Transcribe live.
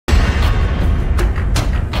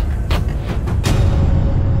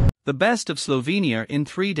The best of Slovenia in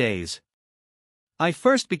 3 days. I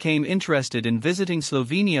first became interested in visiting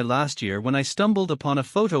Slovenia last year when I stumbled upon a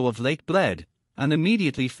photo of Lake Bled, and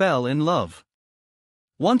immediately fell in love.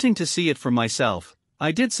 Wanting to see it for myself,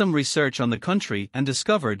 I did some research on the country and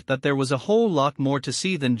discovered that there was a whole lot more to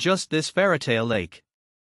see than just this fairytale lake.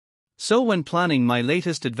 So when planning my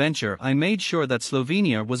latest adventure, I made sure that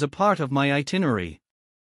Slovenia was a part of my itinerary.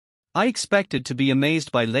 I expected to be amazed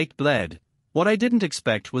by Lake Bled. What I didn't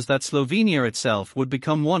expect was that Slovenia itself would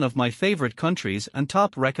become one of my favorite countries and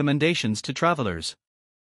top recommendations to travelers.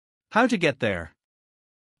 How to get there?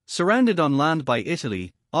 Surrounded on land by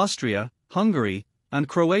Italy, Austria, Hungary, and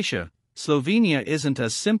Croatia, Slovenia isn't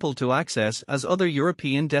as simple to access as other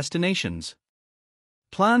European destinations.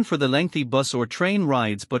 Plan for the lengthy bus or train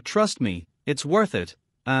rides, but trust me, it's worth it,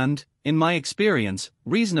 and, in my experience,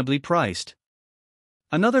 reasonably priced.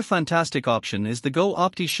 Another fantastic option is the Go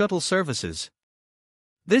Opti shuttle services.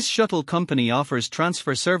 This shuttle company offers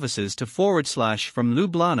transfer services to / from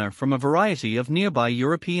Ljubljana from a variety of nearby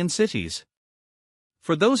European cities.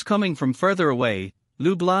 For those coming from further away,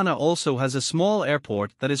 Ljubljana also has a small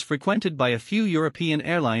airport that is frequented by a few European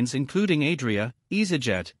airlines including Adria,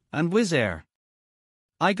 EasyJet, and Wizz Air.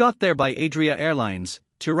 I got there by Adria Airlines,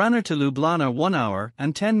 Tirana to Ljubljana 1 hour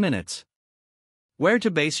and 10 minutes. Where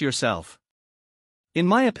to base yourself? In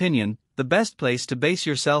my opinion, the best place to base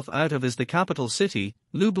yourself out of is the capital city,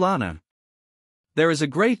 Ljubljana. There is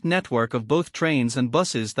a great network of both trains and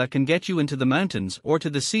buses that can get you into the mountains or to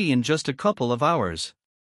the sea in just a couple of hours.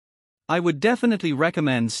 I would definitely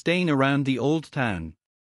recommend staying around the old town.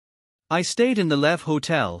 I stayed in the Lev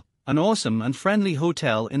Hotel, an awesome and friendly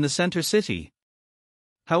hotel in the center city.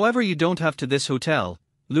 However, you don't have to this hotel.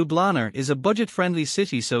 Ljubljana is a budget-friendly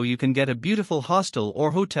city, so you can get a beautiful hostel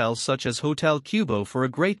or hotel such as Hotel Kubo for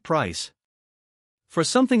a great price. For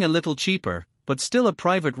something a little cheaper, but still a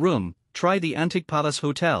private room, try the Antique Palace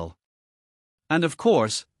Hotel. And of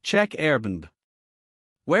course, check Airbnb.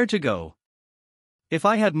 Where to go? If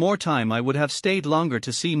I had more time, I would have stayed longer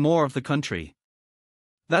to see more of the country.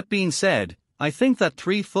 That being said, I think that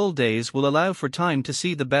 3 full days will allow for time to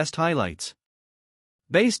see the best highlights.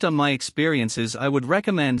 Based on my experiences, I would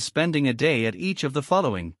recommend spending a day at each of the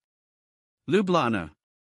following. Ljubljana.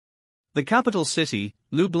 The capital city,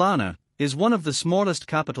 Ljubljana, is one of the smallest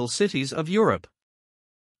capital cities of Europe.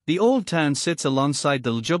 The old town sits alongside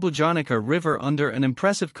the Ljubljanica River under an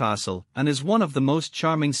impressive castle and is one of the most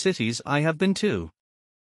charming cities I have been to.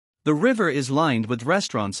 The river is lined with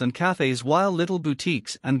restaurants and cafes, while little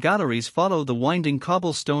boutiques and galleries follow the winding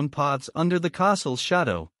cobblestone paths under the castle's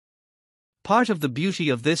shadow. Part of the beauty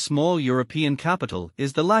of this small European capital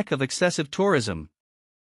is the lack of excessive tourism.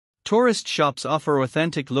 Tourist shops offer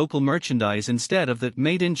authentic local merchandise instead of that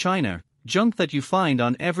made in China junk that you find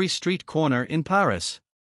on every street corner in Paris.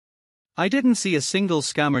 I didn't see a single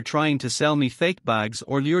scammer trying to sell me fake bags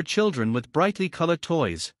or lure children with brightly colored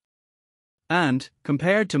toys. And,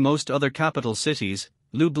 compared to most other capital cities,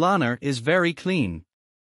 Ljubljana is very clean.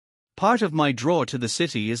 Part of my draw to the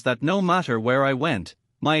city is that no matter where I went,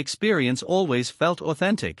 my experience always felt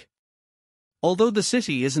authentic. Although the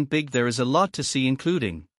city isn't big, there is a lot to see,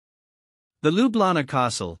 including the Ljubljana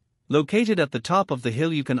Castle, located at the top of the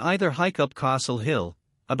hill. You can either hike up Castle Hill,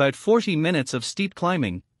 about 40 minutes of steep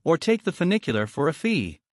climbing, or take the funicular for a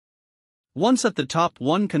fee. Once at the top,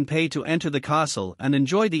 one can pay to enter the castle and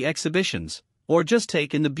enjoy the exhibitions, or just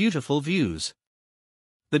take in the beautiful views.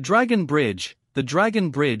 The Dragon Bridge. The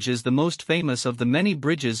Dragon Bridge is the most famous of the many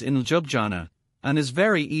bridges in Ljubljana, and is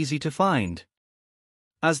very easy to find.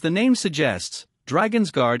 As the name suggests, dragons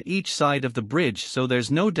guard each side of the bridge, so there's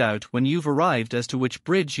no doubt when you've arrived as to which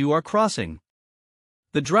bridge you are crossing.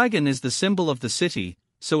 The dragon is the symbol of the city,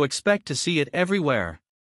 so expect to see it everywhere.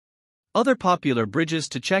 Other popular bridges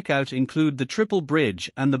to check out include the Triple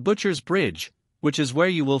Bridge and the Butcher's Bridge, which is where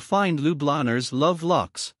you will find Ljubljana's love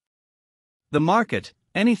locks. The market.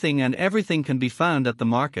 Anything and everything can be found at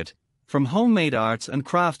the market, from homemade arts and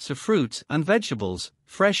crafts to fruits and vegetables,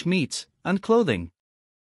 fresh meats, and clothing.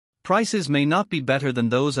 Prices may not be better than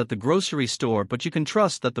those at the grocery store, but you can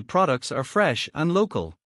trust that the products are fresh and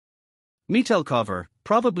local. Metelkovar,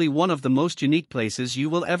 probably one of the most unique places you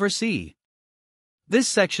will ever see. This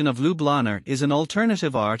section of Ljubljana is an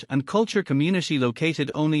alternative art and culture community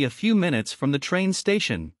located only a few minutes from the train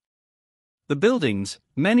station. The buildings,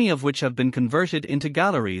 many of which have been converted into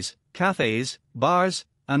galleries, cafes, bars,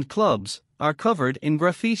 and clubs, are covered in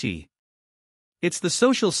graffiti. It's the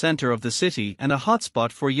social center of the city and a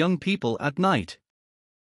hotspot for young people at night.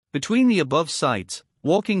 Between the above sites,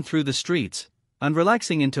 walking through the streets, and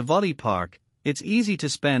relaxing in Tivoli Park, it's easy to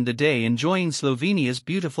spend a day enjoying Slovenia's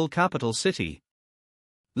beautiful capital city.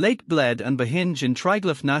 Lake Bled and Behinge in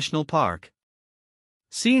Triglav National Park.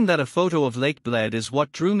 Seeing that a photo of Lake Bled is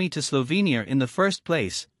what drew me to Slovenia in the first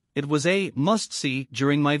place, it was a must-see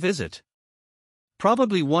during my visit.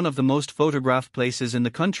 Probably one of the most photographed places in the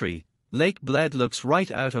country, Lake Bled looks right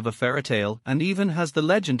out of a fairy tale and even has the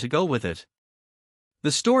legend to go with it.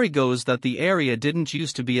 The story goes that the area didn't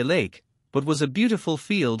used to be a lake, but was a beautiful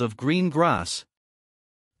field of green grass.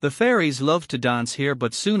 The fairies loved to dance here,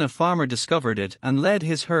 but soon a farmer discovered it and led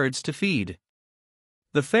his herds to feed.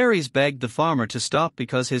 The fairies begged the farmer to stop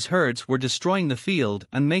because his herds were destroying the field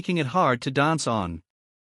and making it hard to dance on.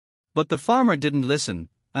 But the farmer didn't listen,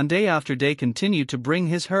 and day after day continued to bring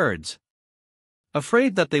his herds.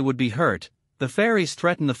 Afraid that they would be hurt, the fairies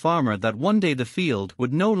threatened the farmer that one day the field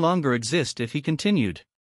would no longer exist if he continued.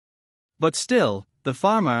 But still, the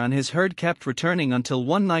farmer and his herd kept returning until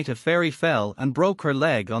one night a fairy fell and broke her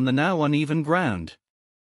leg on the now uneven ground.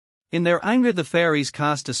 In their anger, the fairies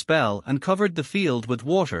cast a spell and covered the field with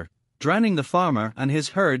water, drowning the farmer and his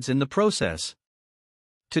herds in the process.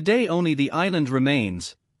 Today only the island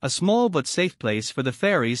remains, a small but safe place for the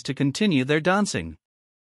fairies to continue their dancing.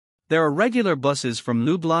 There are regular buses from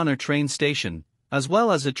Ljubljana train station, as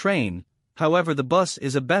well as a train, however the bus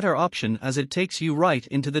is a better option as it takes you right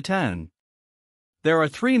into the town. There are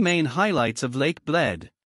three main highlights of Lake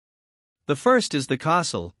Bled. The first is the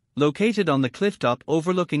castle, located on the clifftop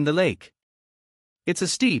overlooking the lake. It's a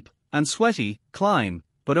steep and sweaty climb,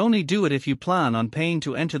 but only do it if you plan on paying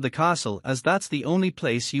to enter the castle, as that's the only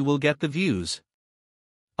place you will get the views.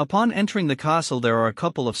 Upon entering the castle there are a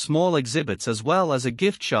couple of small exhibits as well as a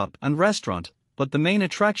gift shop and restaurant, but the main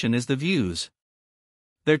attraction is the views.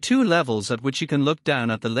 There are 2 levels at which you can look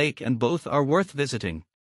down at the lake and both are worth visiting.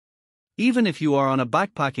 Even if you are on a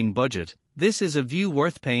backpacking budget, this is a view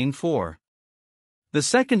worth paying for. The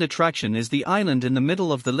second attraction is the island in the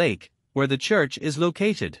middle of the lake, where the church is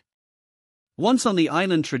located. Once on the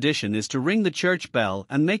island, tradition is to ring the church bell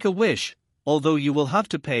and make a wish, although you will have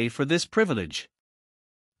to pay for this privilege.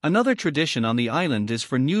 Another tradition on the island is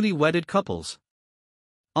for newly wedded couples.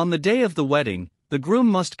 On the day of the wedding, the groom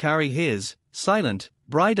must carry his silent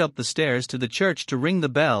bride up the stairs to the church to ring the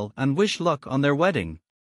bell and wish luck on their wedding.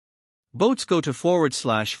 Boats go to /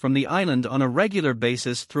 from the island on a regular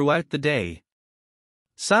basis throughout the day.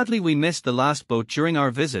 Sadly, we missed the last boat during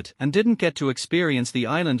our visit and didn't get to experience the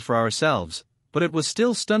island for ourselves, but it was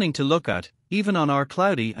still stunning to look at, even on our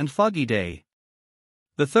cloudy and foggy day.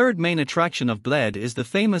 The third main attraction of Bled is the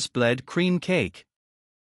famous Bled cream cake.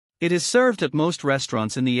 It is served at most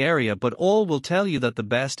restaurants in the area, but all will tell you that the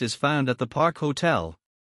best is found at the Park Hotel.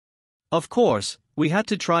 Of course, we had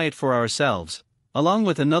to try it for ourselves, along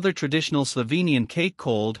with another traditional Slovenian cake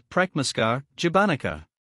called prekmuška jabanica.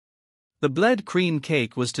 The Bled cream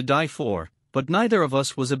cake was to die for, but neither of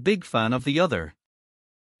us was a big fan of the other.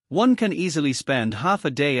 One can easily spend half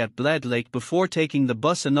a day at Bled Lake before taking the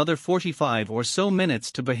bus another 45 or so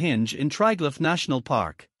minutes to Behinge in Triglav National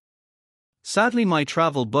Park. Sadly, my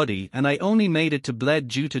travel buddy and I only made it to Bled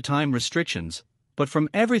due to time restrictions, but from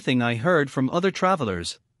everything I heard from other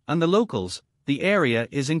travelers and the locals, the area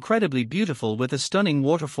is incredibly beautiful with a stunning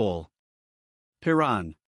waterfall.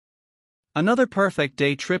 Piran. Another perfect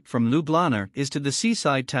day trip from Ljubljana is to the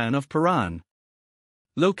seaside town of Piran.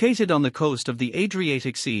 Located on the coast of the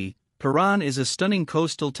Adriatic Sea, Piran is a stunning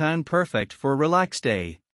coastal town perfect for a relaxed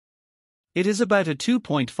day. It is about a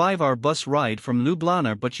 2.5-hour bus ride from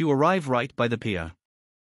Ljubljana, but you arrive right by the pier.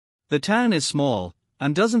 The town is small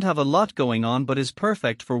and doesn't have a lot going on, but is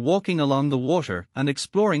perfect for walking along the water and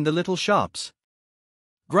exploring the little shops.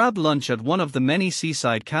 Grab lunch at one of the many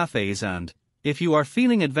seaside cafes and, if you are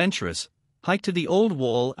feeling adventurous, hike to the old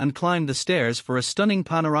wall and climb the stairs for a stunning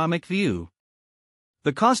panoramic view.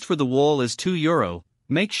 The cost for the wall is €2.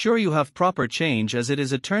 Make sure you have proper change as it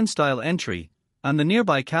is a turnstile entry, and the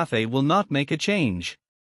nearby cafe will not make a change.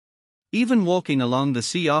 Even walking along the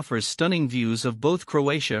sea offers stunning views of both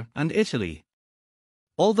Croatia and Italy.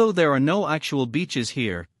 Although there are no actual beaches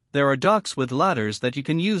here, there are docks with ladders that you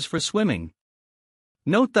can use for swimming.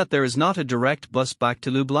 Note that there is not a direct bus back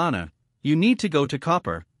to Ljubljana. You need to go to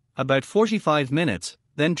Koper, about 45 minutes,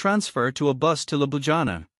 then transfer to a bus to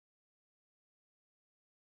Ljubljana.